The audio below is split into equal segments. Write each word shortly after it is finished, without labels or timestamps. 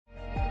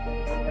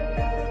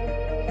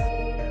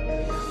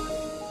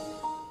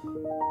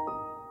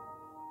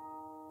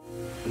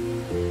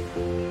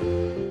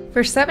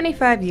For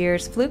 75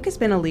 years, Fluke has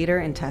been a leader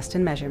in test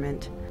and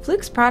measurement.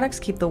 Fluke's products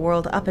keep the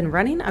world up and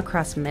running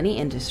across many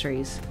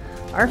industries.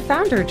 Our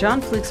founder, John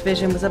Fluke's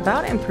vision was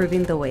about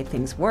improving the way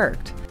things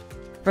worked.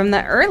 From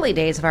the early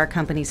days of our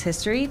company's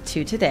history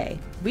to today,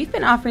 we've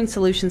been offering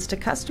solutions to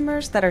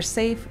customers that are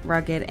safe,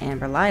 rugged,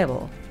 and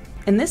reliable.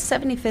 In this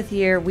 75th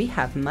year, we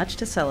have much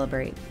to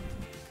celebrate.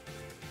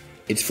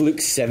 It's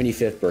Fluke's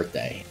 75th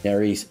birthday. Now,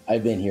 Reese,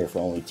 I've been here for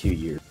only 2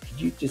 years. Could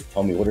you just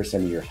tell me what are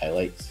some of your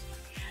highlights?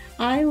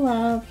 I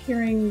love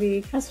hearing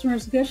the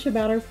customers gush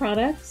about our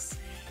products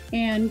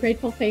and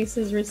grateful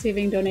faces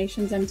receiving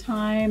donations in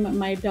time.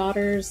 My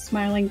daughter's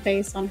smiling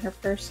face on her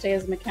first day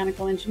as a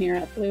mechanical engineer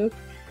at Fluke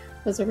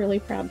was a really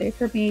proud day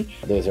for me.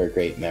 Those are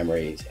great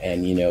memories.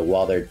 And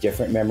while they're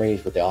different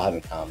memories, what they all have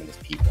in common is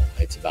people.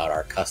 It's about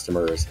our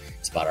customers,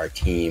 it's about our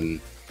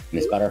team, and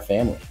it's about our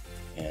family.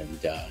 And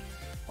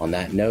on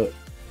that note,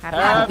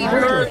 Happy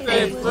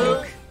birthday, Fluke!